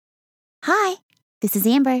Hi, this is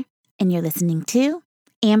Amber, and you're listening to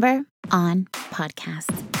Amber on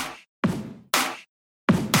Podcast.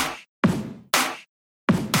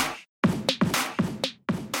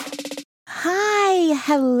 Hi,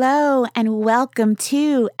 hello, and welcome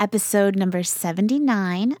to episode number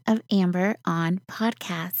 79 of Amber on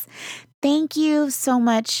Podcast. Thank you so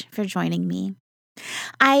much for joining me.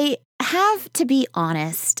 I have to be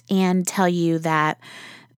honest and tell you that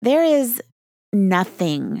there is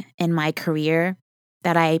nothing in my career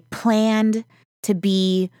that I planned to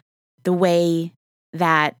be the way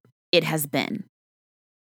that it has been.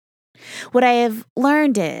 What I have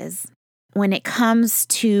learned is when it comes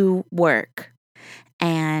to work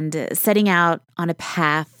and setting out on a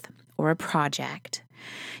path or a project,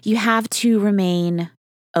 you have to remain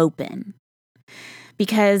open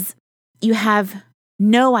because you have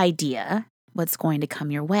no idea what's going to come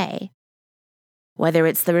your way. Whether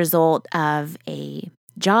it's the result of a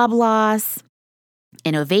job loss,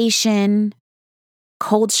 innovation,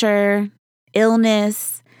 culture,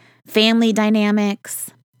 illness, family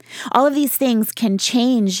dynamics, all of these things can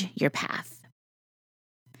change your path.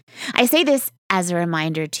 I say this as a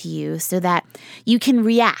reminder to you so that you can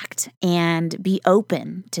react and be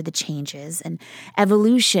open to the changes and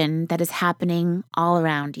evolution that is happening all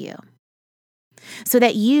around you, so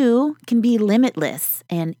that you can be limitless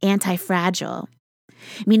and anti-fragile.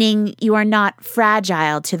 Meaning you are not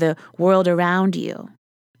fragile to the world around you.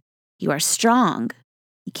 You are strong.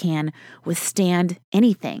 You can withstand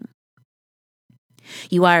anything.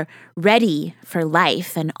 You are ready for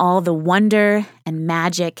life and all the wonder and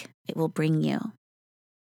magic it will bring you.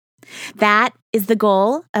 That is the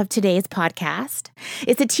goal of today's podcast,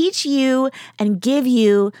 is to teach you and give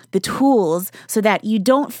you the tools so that you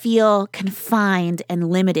don't feel confined and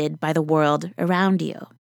limited by the world around you.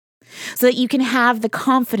 So that you can have the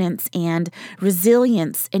confidence and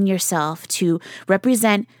resilience in yourself to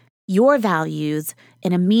represent your values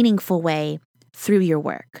in a meaningful way through your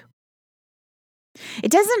work. It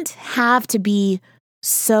doesn't have to be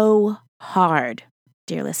so hard,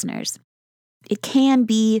 dear listeners. It can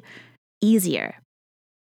be easier.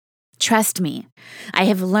 Trust me, I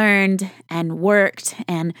have learned and worked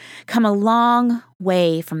and come a long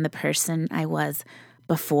way from the person I was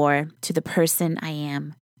before to the person I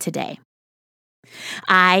am today.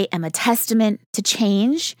 I am a testament to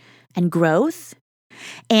change and growth.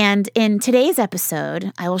 And in today's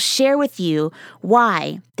episode, I will share with you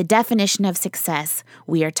why the definition of success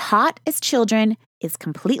we are taught as children is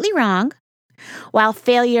completely wrong, while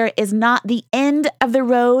failure is not the end of the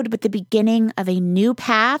road but the beginning of a new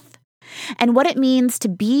path, and what it means to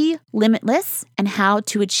be limitless and how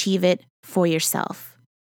to achieve it for yourself.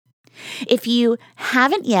 If you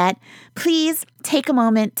haven't yet, please take a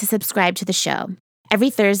moment to subscribe to the show. Every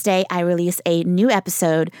Thursday, I release a new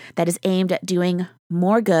episode that is aimed at doing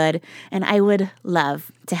more good, and I would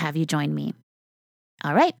love to have you join me.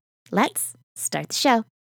 All right, let's start the show.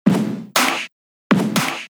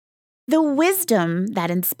 The wisdom that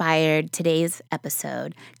inspired today's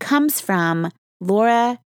episode comes from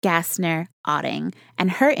Laura Gassner Otting and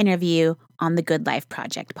her interview on the Good Life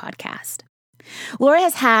Project podcast. Laura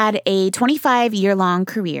has had a 25-year-long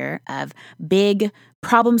career of big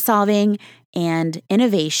problem-solving and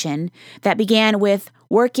innovation that began with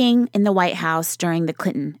working in the White House during the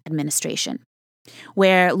Clinton administration,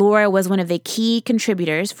 where Laura was one of the key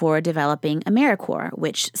contributors for developing AmeriCorps,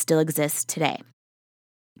 which still exists today.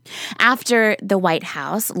 After the White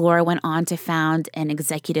House, Laura went on to found an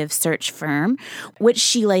executive search firm, which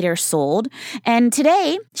she later sold. And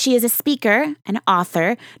today, she is a speaker and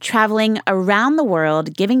author traveling around the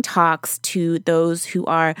world, giving talks to those who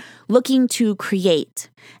are looking to create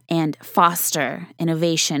and foster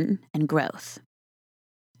innovation and growth.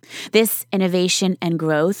 This innovation and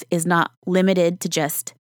growth is not limited to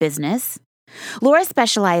just business. Laura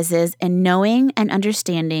specializes in knowing and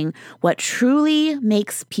understanding what truly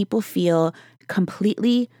makes people feel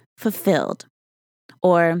completely fulfilled,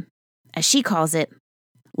 or, as she calls it,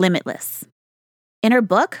 limitless. In her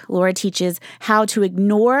book, Laura teaches how to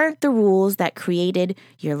ignore the rules that created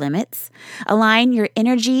your limits, align your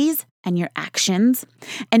energies and your actions,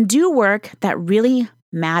 and do work that really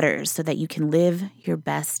matters so that you can live your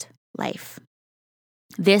best life.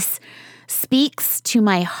 This speaks to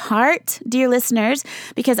my heart, dear listeners,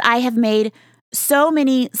 because I have made so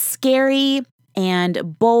many scary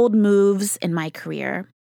and bold moves in my career.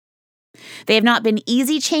 They have not been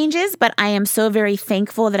easy changes, but I am so very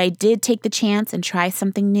thankful that I did take the chance and try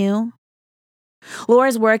something new.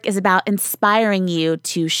 Laura's work is about inspiring you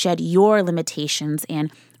to shed your limitations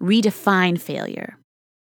and redefine failure.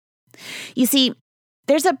 You see,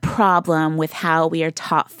 there's a problem with how we are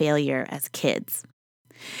taught failure as kids,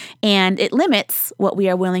 and it limits what we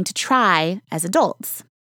are willing to try as adults.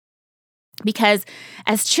 Because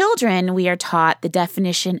as children, we are taught the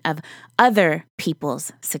definition of other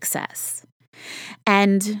people's success.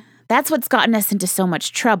 And that's what's gotten us into so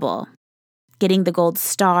much trouble. Getting the gold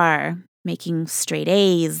star, making straight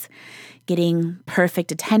A's, getting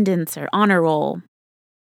perfect attendance or honor roll.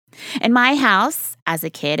 In my house, as a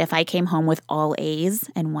kid, if I came home with all A's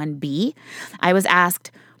and one B, I was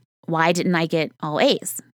asked, why didn't I get all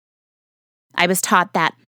A's? I was taught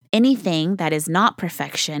that anything that is not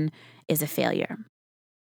perfection is a failure.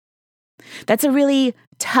 That's a really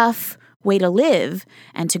tough way to live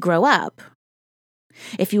and to grow up.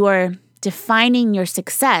 If you are defining your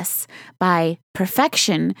success by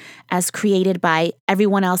perfection as created by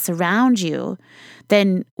everyone else around you,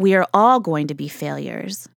 then we are all going to be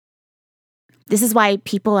failures. This is why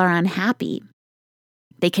people are unhappy.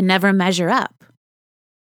 They can never measure up.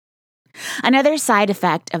 Another side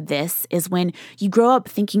effect of this is when you grow up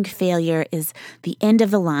thinking failure is the end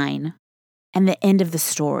of the line and the end of the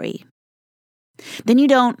story. Then you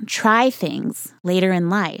don't try things later in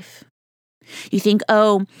life. You think,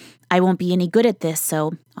 oh, I won't be any good at this,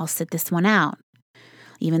 so I'll sit this one out.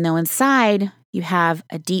 Even though inside you have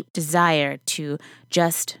a deep desire to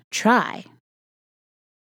just try.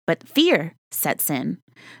 But fear sets in,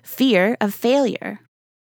 fear of failure.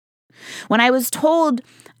 When I was told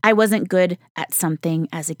I wasn't good at something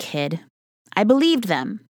as a kid, I believed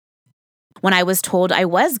them. When I was told I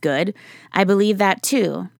was good, I believed that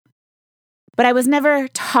too. But I was never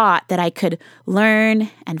taught that I could learn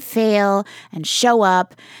and fail and show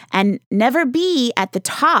up and never be at the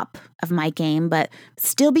top of my game, but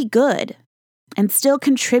still be good and still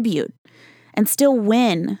contribute and still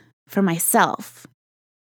win for myself.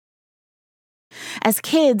 As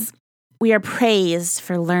kids, we are praised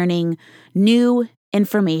for learning new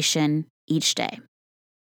information each day.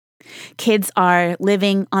 Kids are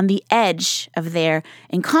living on the edge of their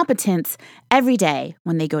incompetence every day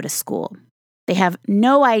when they go to school. They have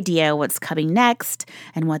no idea what's coming next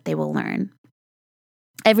and what they will learn.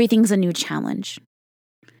 Everything's a new challenge.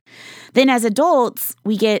 Then as adults,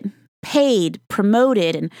 we get paid,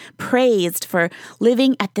 promoted, and praised for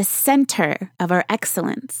living at the center of our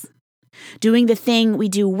excellence, doing the thing we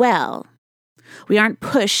do well. We aren't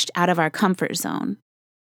pushed out of our comfort zone.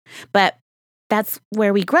 But that's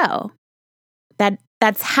where we grow.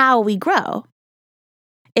 That's how we grow.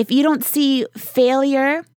 If you don't see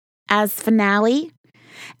failure as finale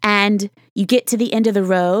and you get to the end of the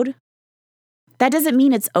road, that doesn't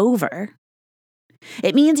mean it's over.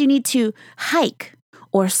 It means you need to hike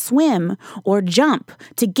or swim or jump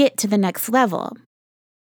to get to the next level.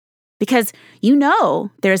 Because you know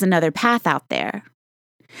there's another path out there.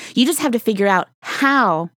 You just have to figure out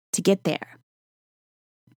how to get there.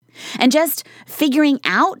 And just figuring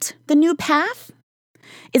out the new path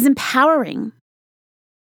is empowering.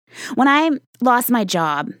 When I lost my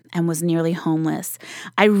job and was nearly homeless,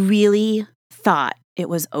 I really thought it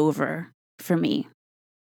was over for me.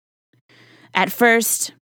 At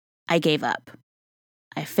first, I gave up.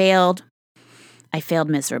 I failed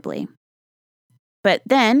miserably. But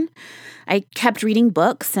then I kept reading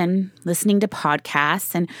books and listening to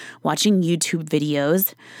podcasts and watching YouTube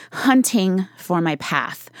videos, hunting for my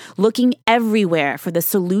path, looking everywhere for the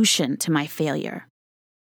solution to my failure.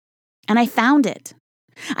 And I found it.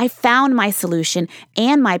 I found my solution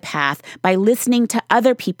and my path by listening to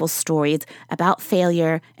other people's stories about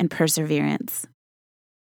failure and perseverance.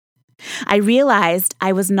 I realized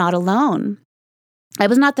I was not alone. I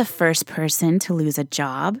was not the first person to lose a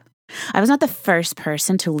job. I was not the first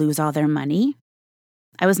person to lose all their money.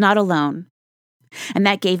 I was not alone. And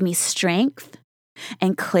that gave me strength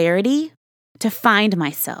and clarity to find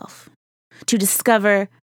myself, to discover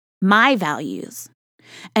my values,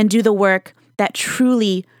 and do the work that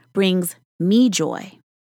truly brings me joy.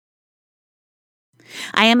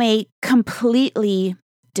 I am a completely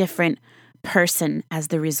different person as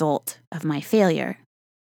the result of my failure.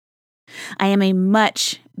 I am a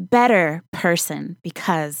much better person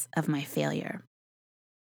because of my failure.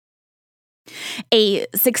 A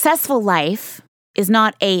successful life is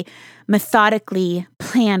not a methodically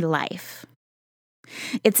planned life.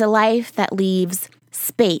 It's a life that leaves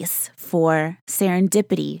space for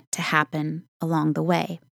serendipity to happen along the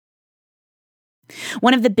way.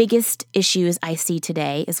 One of the biggest issues I see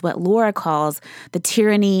today is what Laura calls the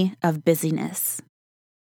tyranny of busyness.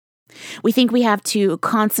 We think we have to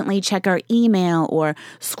constantly check our email or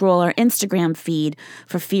scroll our Instagram feed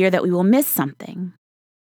for fear that we will miss something.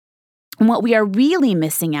 And what we are really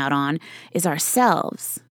missing out on is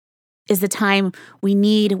ourselves. is the time we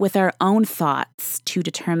need with our own thoughts to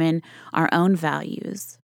determine our own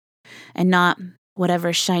values, and not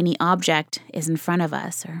whatever shiny object is in front of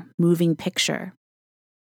us or moving picture.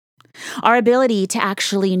 Our ability to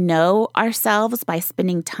actually know ourselves by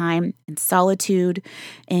spending time in solitude,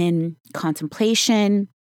 in contemplation,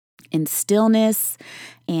 in stillness,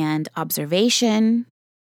 and observation,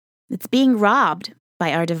 it's being robbed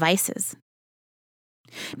by our devices.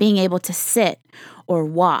 Being able to sit or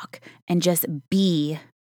walk and just be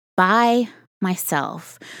by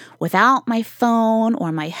myself without my phone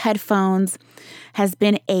or my headphones has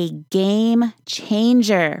been a game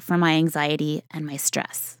changer for my anxiety and my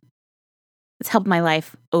stress. It's helped my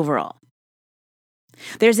life overall.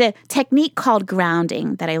 There's a technique called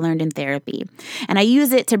grounding that I learned in therapy, and I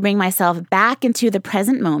use it to bring myself back into the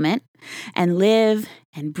present moment and live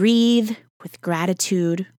and breathe with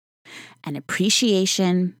gratitude and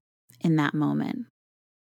appreciation in that moment.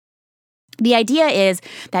 The idea is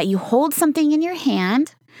that you hold something in your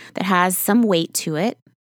hand that has some weight to it,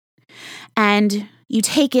 and you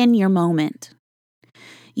take in your moment.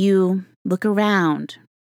 You look around,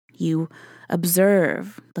 you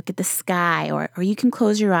observe, look at the sky, or you can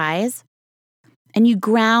close your eyes, and you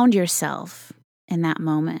ground yourself in that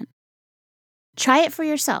moment. Try it for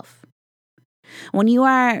yourself. When you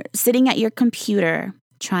are sitting at your computer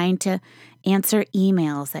trying to answer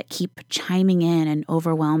emails that keep chiming in and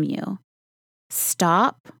overwhelm you,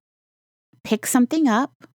 stop, pick something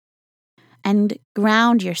up, and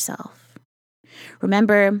ground yourself.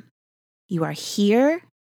 Remember, you are here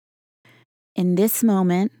in this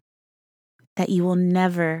moment that you will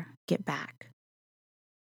never get back.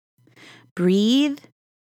 Breathe,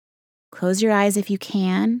 close your eyes if you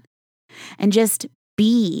can, and just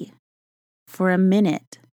be for a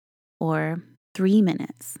minute or 3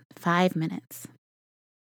 minutes, 5 minutes.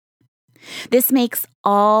 This makes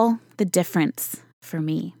all the difference for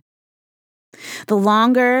me. The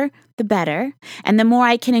longer, the better, and the more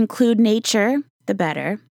I can include nature, the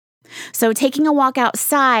better. So taking a walk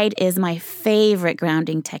outside is my favorite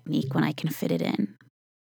grounding technique when I can fit it in.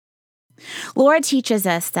 Laura teaches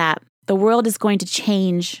us that the world is going to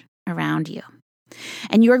change around you,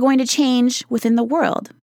 and you are going to change within the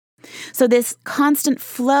world. So this constant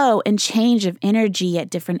flow and change of energy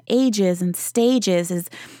at different ages and stages is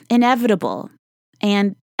inevitable,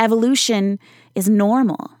 and evolution is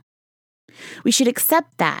normal. We should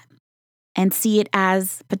accept that and see it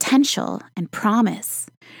as potential and promise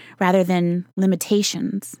rather than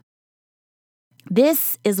limitations.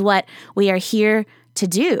 This is what we are here to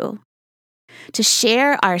do, to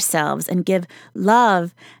share ourselves and give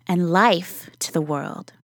love and life to the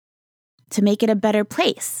world, to make it a better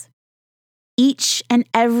place. Each and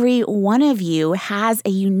every one of you has a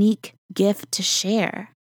unique gift to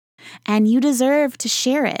share, and you deserve to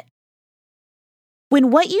share it.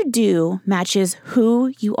 When what you do matches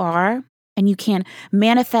who you are, and you can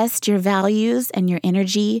manifest your values and your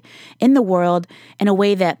energy in the world in a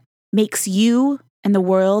way that makes you and the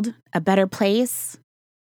world a better place,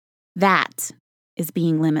 that is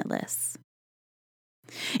being limitless.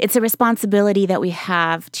 It's a responsibility that we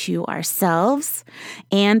have to ourselves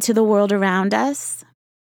and to the world around us.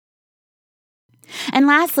 And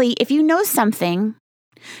lastly, if you know something,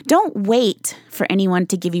 don't wait for anyone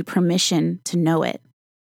to give you permission to know it.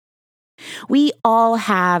 We all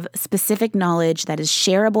have specific knowledge that is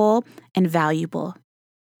shareable and valuable.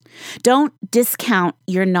 Don't discount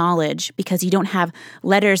your knowledge because you don't have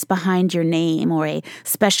letters behind your name or a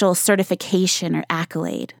special certification or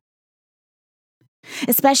accolade.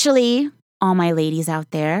 Especially all my ladies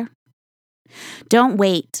out there, don't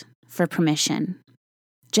wait for permission.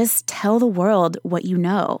 Just tell the world what you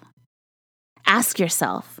know. Ask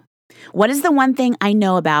yourself, what is the one thing I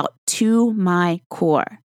know about to my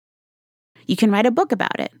core? You can write a book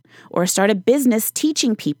about it or start a business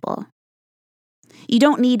teaching people. You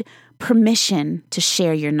don't need permission to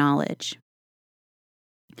share your knowledge.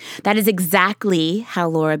 That is exactly how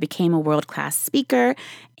Laura became a world-class speaker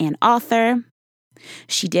and author.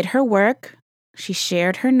 She did her work, she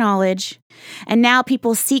shared her knowledge, and now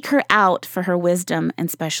people seek her out for her wisdom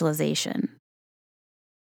and specialization.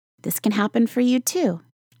 This can happen for you too.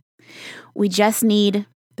 We just need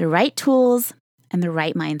the right tools and the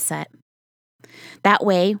right mindset. That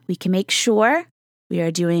way, we can make sure we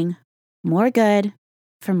are doing more good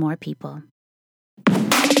for more people.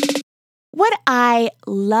 What I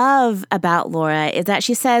love about Laura is that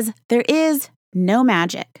she says there is no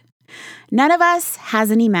magic. None of us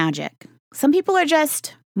has any magic. Some people are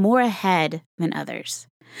just more ahead than others.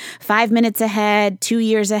 5 minutes ahead, 2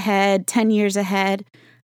 years ahead, 10 years ahead.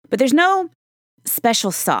 But there's no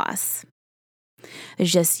special sauce.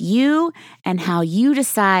 There's just you and how you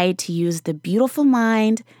decide to use the beautiful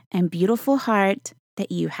mind and beautiful heart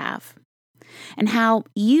that you have, and how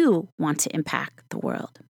you want to impact the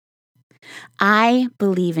world. I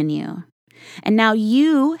believe in you. And now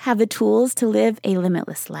you have the tools to live a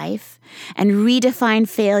limitless life and redefine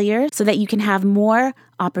failure so that you can have more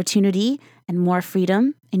opportunity and more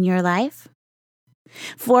freedom in your life.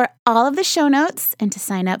 For all of the show notes and to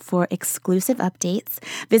sign up for exclusive updates,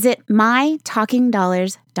 visit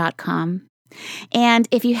mytalkingdollars.com. And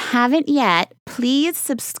if you haven't yet, please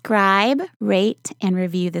subscribe, rate, and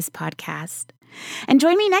review this podcast. And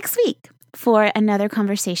join me next week for another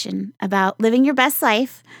conversation about living your best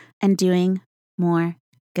life and doing more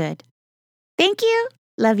good. Thank you.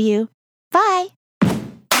 Love you. Bye.